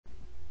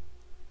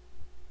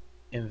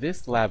In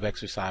this lab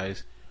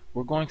exercise,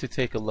 we're going to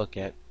take a look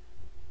at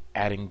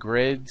adding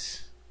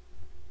grids,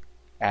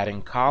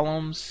 adding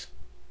columns,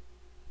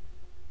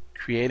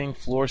 creating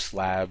floor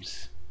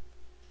slabs,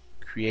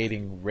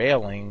 creating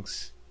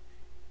railings,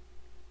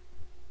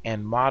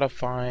 and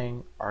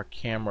modifying our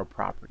camera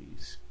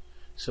properties.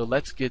 So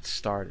let's get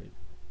started.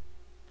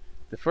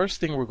 The first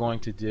thing we're going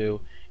to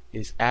do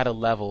is add a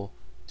level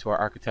to our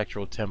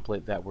architectural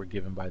template that we're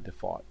given by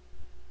default.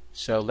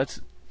 So let's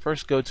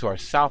first go to our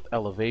south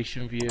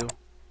elevation view.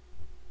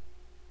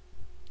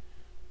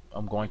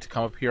 I'm going to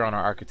come up here on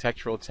our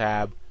architectural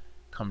tab,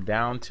 come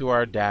down to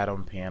our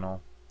datum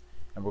panel,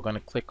 and we're going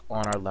to click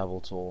on our level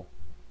tool.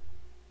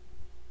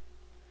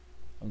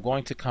 I'm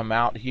going to come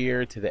out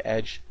here to the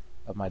edge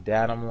of my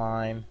datum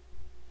line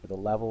for the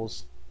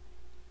levels.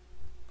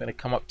 I'm going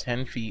to come up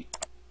 10 feet.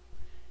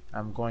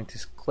 I'm going to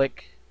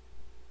click,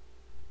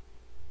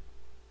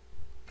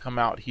 come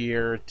out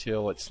here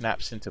till it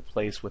snaps into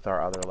place with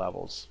our other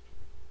levels.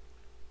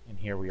 And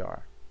here we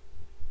are.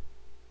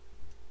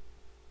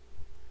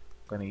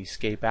 I'm going to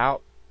escape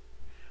out.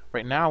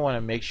 Right now I want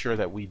to make sure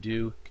that we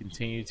do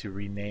continue to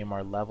rename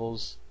our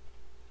levels.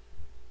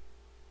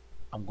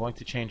 I'm going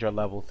to change our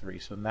level 3.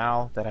 So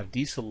now that I've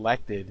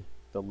deselected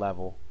the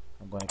level,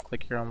 I'm going to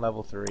click here on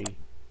level 3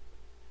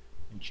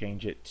 and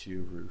change it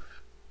to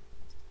roof.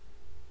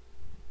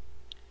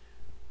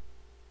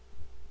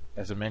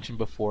 As I mentioned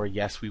before,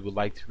 yes, we would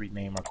like to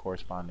rename our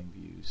corresponding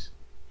views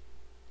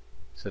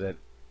so that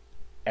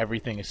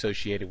everything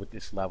associated with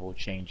this level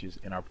changes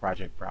in our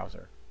project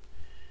browser.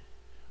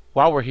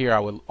 While we're here, I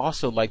would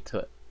also like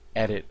to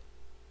edit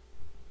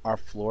our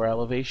floor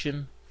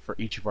elevation for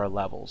each of our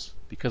levels,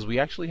 because we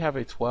actually have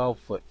a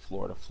 12-foot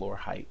floor-to-floor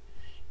height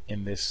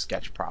in this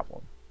sketch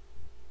problem.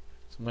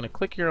 So I'm going to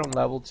click here on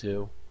level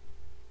 2,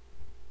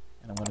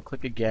 and I'm going to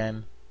click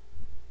again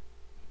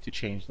to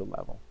change the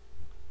level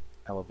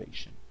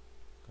elevation.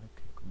 I'm going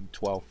to click on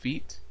 12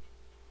 feet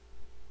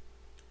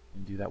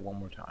and do that one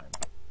more time.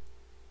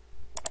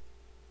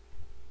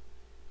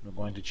 We're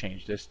going to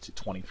change this to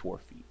 24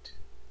 feet.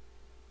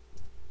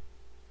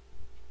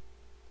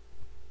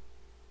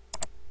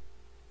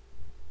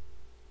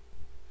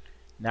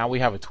 Now we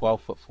have a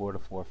 12-foot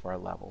floor-to-floor for our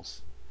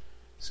levels.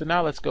 So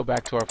now let's go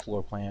back to our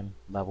floor plan,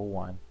 level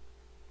 1.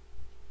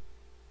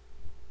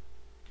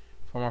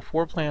 From our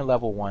floor plan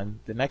level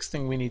 1, the next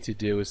thing we need to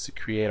do is to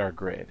create our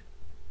grid.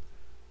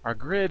 Our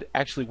grid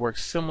actually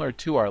works similar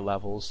to our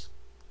levels,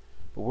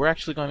 but we're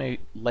actually going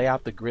to lay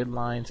out the grid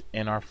lines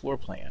in our floor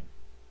plan.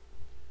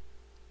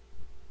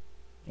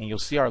 And you'll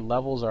see our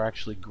levels are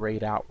actually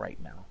grayed out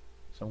right now.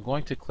 So I'm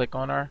going to click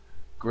on our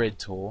grid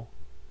tool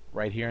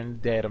right here in the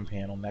datum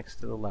panel next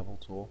to the level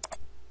tool,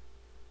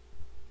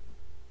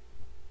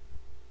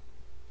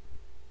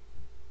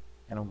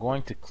 and I'm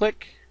going to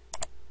click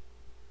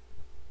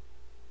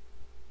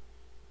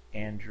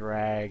and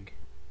drag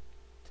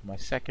to my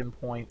second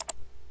point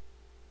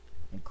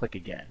and click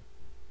again.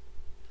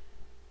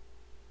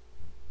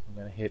 I'm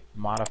going to hit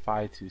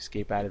modify to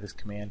escape out of this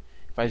command.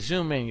 If I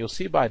zoom in, you'll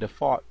see by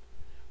default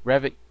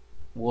Revit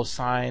will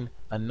assign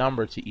a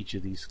number to each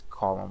of these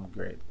column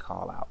grid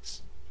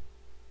callouts.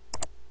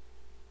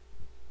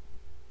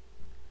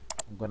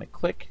 I'm going to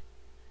click,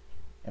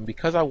 and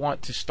because I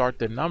want to start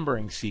the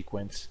numbering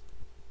sequence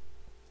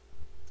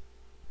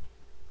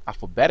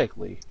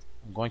alphabetically,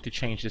 I'm going to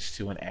change this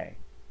to an A.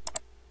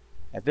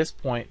 At this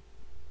point,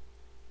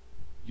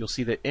 you'll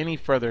see that any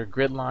further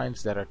grid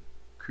lines that are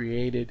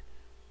created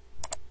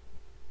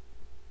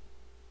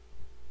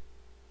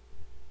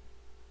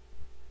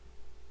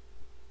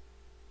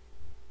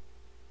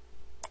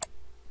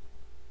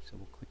so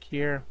we'll click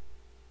here,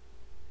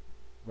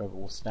 Revit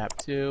will snap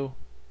to,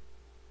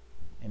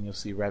 and you'll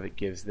see Revit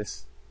gives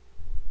this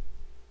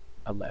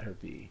a letter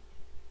B.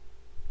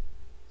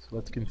 So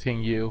let's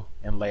continue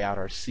and lay out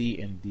our C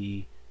and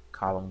D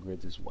column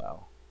grids as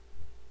well.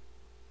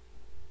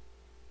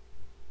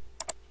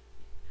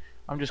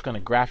 I'm just going to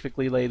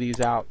graphically lay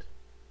these out.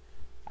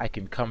 I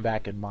can come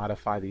back and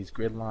modify these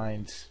grid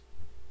lines.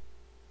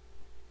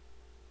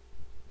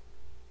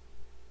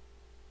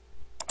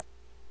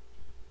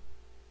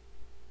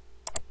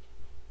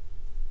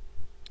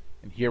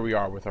 And here we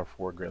are with our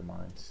 4 grid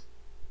lines.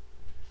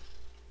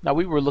 Now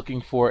we were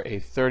looking for a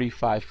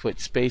 35-foot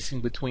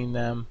spacing between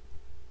them.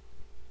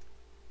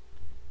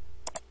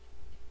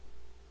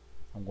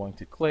 I'm going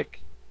to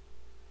click,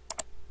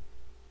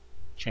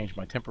 change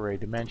my temporary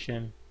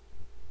dimension.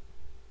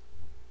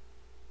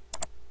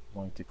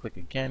 I'm going to click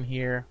again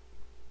here.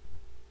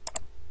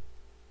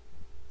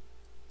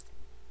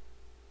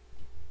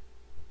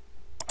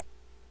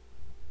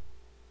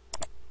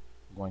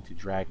 I'm going to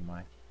drag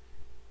my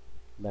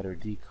letter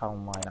D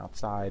column line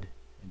outside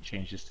and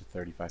change this to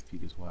 35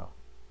 feet as well.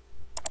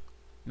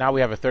 Now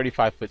we have a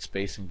 35-foot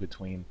spacing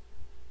between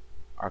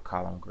our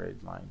column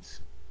grid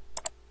lines.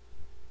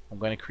 I'm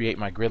going to create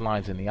my grid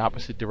lines in the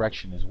opposite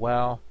direction as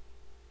well.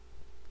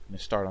 I'm going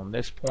to start on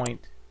this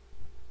point,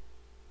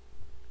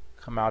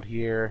 come out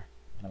here,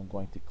 and I'm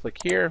going to click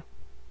here.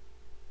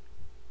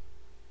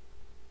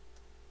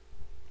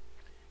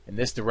 In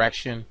this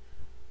direction,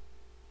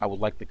 I would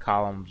like the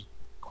columns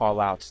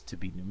callouts to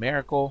be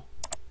numerical.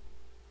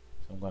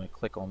 So I'm going to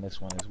click on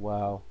this one as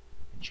well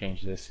and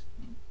change this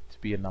to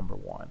be a number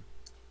 1.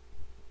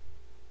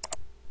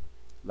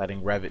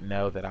 Letting Revit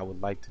know that I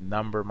would like to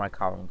number my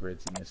column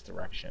grids in this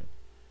direction.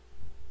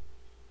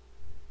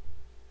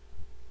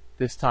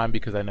 This time,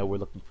 because I know we're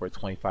looking for a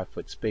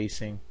 25-foot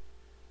spacing,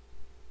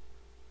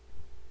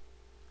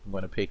 I'm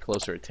going to pay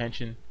closer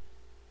attention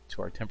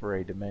to our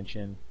temporary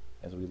dimension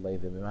as we lay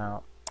them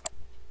out.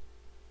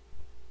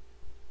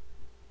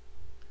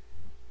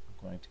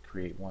 I'm going to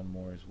create one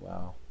more as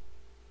well.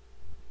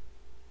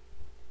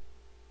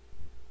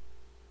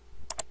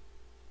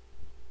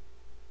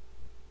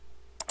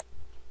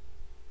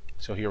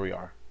 So here we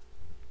are.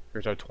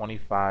 Here's our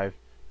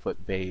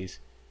 25-foot bays.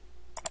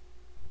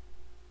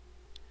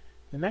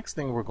 The next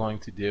thing we're going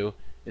to do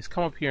is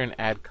come up here and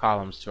add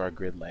columns to our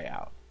grid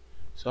layout.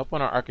 So up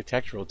on our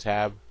architectural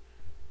tab,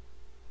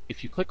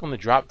 if you click on the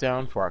drop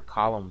down for our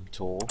column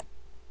tool,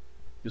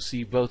 you'll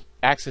see both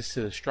access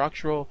to the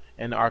structural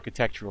and the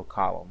architectural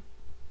column.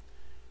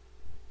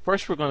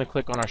 First, we're going to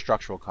click on our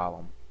structural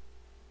column.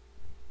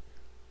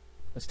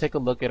 Let's take a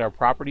look at our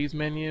properties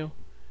menu.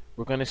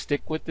 We're going to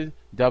stick with the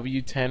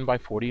W10 by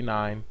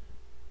 49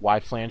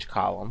 wide flange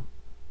column,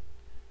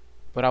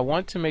 but I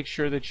want to make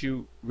sure that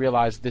you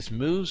realize this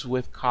moves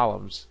with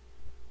columns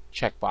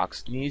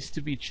checkbox needs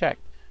to be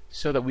checked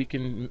so that we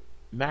can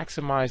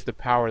maximize the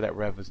power that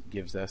Revit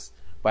gives us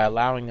by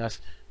allowing us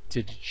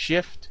to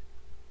shift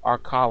our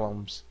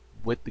columns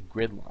with the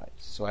grid lines.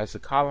 So as the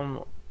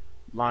column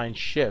line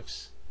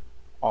shifts,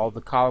 all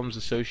the columns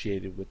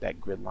associated with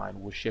that grid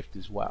line will shift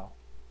as well.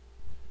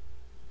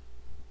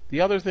 The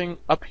other thing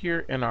up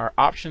here in our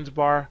options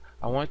bar,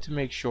 I want to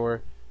make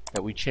sure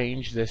that we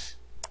change this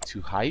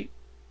to height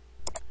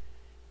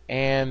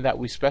and that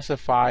we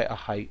specify a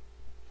height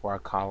for our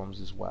columns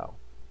as well.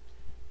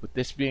 With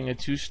this being a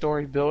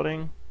 2-story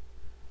building,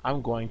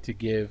 I'm going to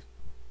give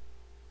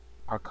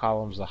our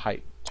columns a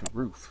height to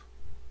roof.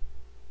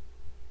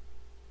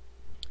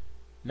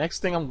 Next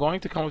thing, I'm going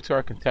to come to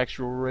our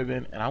contextual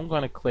ribbon and I'm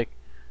going to click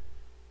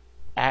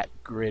at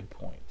grid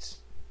points.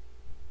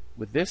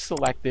 With this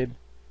selected,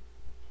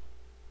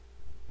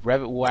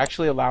 Revit will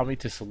actually allow me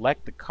to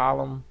select the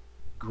column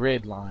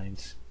grid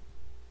lines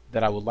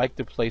that I would like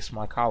to place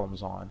my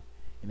columns on.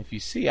 And if you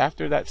see,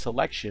 after that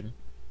selection,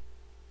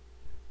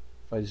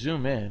 if I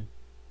zoom in,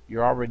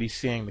 you're already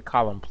seeing the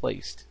column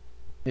placed.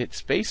 Hit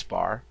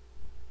spacebar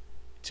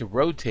to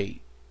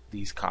rotate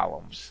these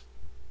columns.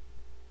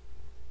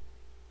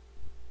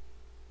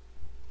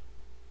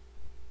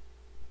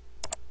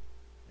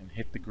 And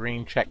hit the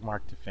green check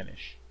mark to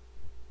finish.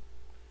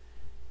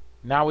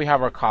 Now we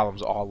have our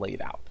columns all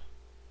laid out.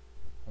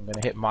 I'm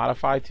going to hit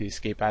modify to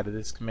escape out of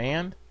this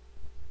command.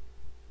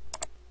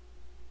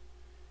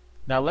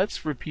 Now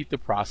let's repeat the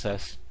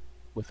process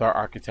with our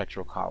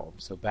architectural column.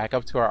 So back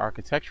up to our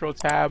architectural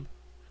tab,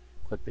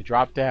 click the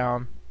drop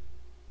down,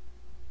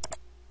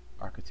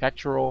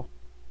 architectural.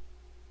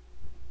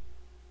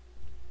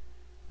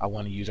 I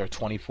want to use our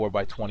 24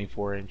 by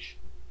 24 inch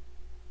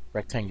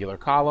rectangular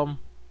column.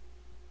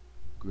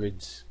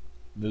 Grids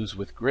moves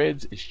with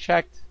grids is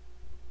checked.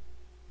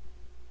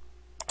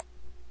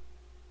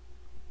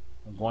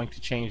 I'm going to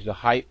change the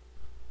height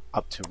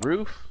up to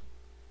roof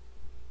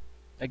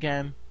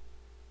again.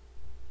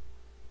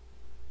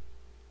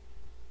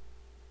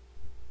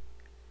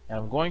 And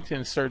I'm going to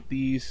insert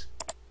these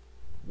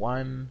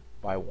one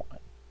by one.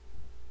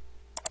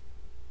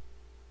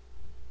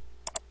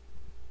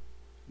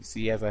 You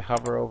see, as I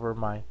hover over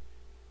my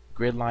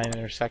grid line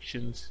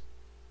intersections,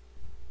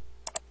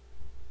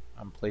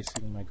 I'm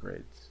placing my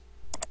grids.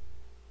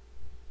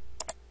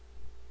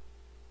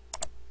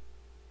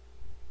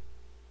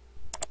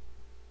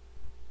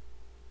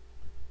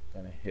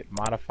 I'm going to hit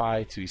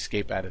modify to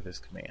escape out of this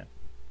command.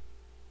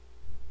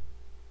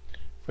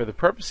 For the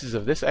purposes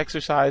of this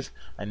exercise,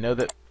 I know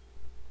that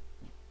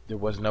there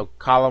was no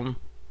column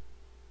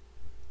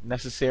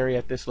necessary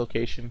at this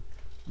location.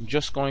 I'm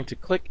just going to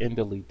click and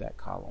delete that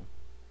column.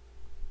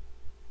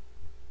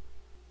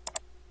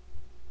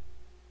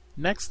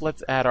 Next,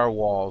 let's add our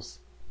walls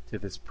to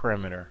this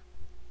perimeter.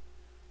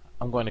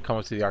 I'm going to come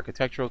up to the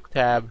architectural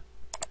tab,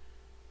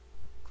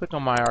 click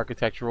on my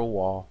architectural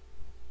wall,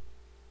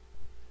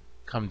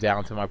 come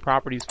down to my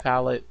properties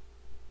palette.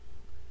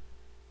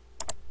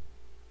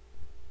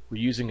 We're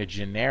using a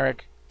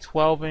generic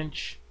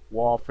 12-inch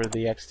wall for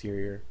the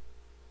exterior.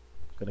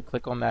 I'm going to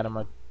click on that in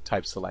my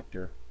type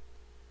selector.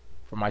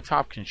 For my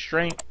top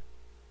constraint,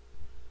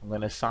 I'm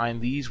going to assign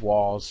these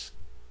walls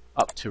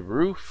up to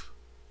roof.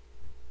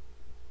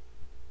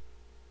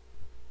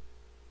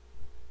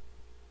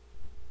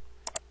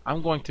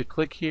 I'm going to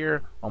click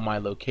here on my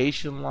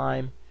location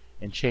line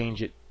and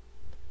change it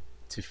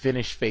to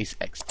finish face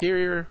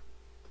exterior.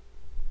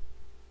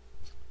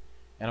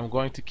 And I'm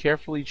going to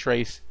carefully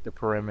trace the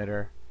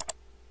perimeter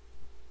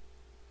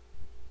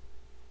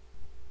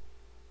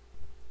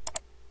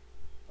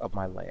of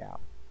my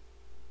layout.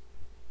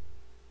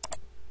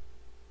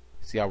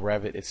 See how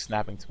Revit is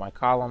snapping to my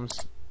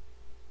columns.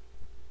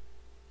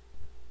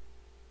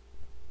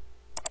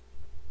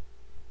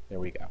 There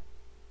we go.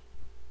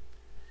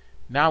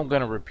 Now I'm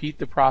going to repeat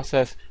the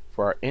process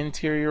for our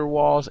interior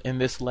walls in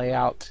this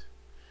layout,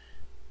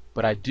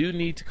 but I do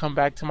need to come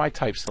back to my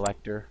type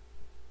selector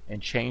and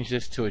change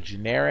this to a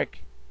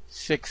generic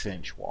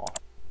 6-inch wall.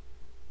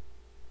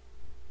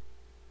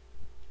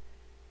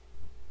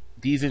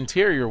 These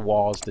interior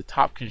walls, the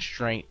top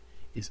constraint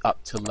is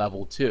up to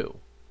level 2.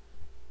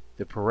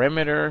 The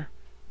perimeter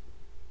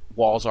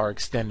walls are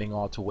extending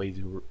all the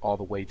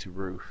way to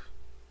roof.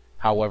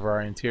 However,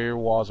 our interior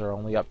walls are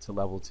only up to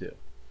level 2.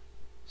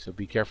 So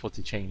be careful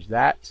to change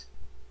that.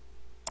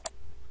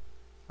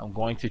 I'm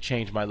going to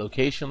change my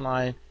location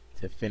line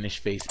to finish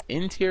face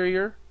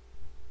interior.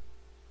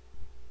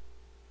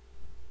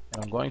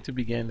 And I'm going to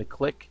begin to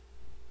click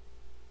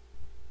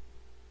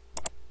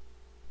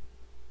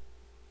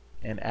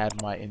and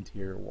add my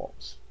interior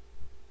walls.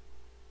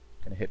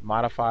 I'm going to hit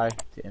modify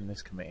to end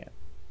this command.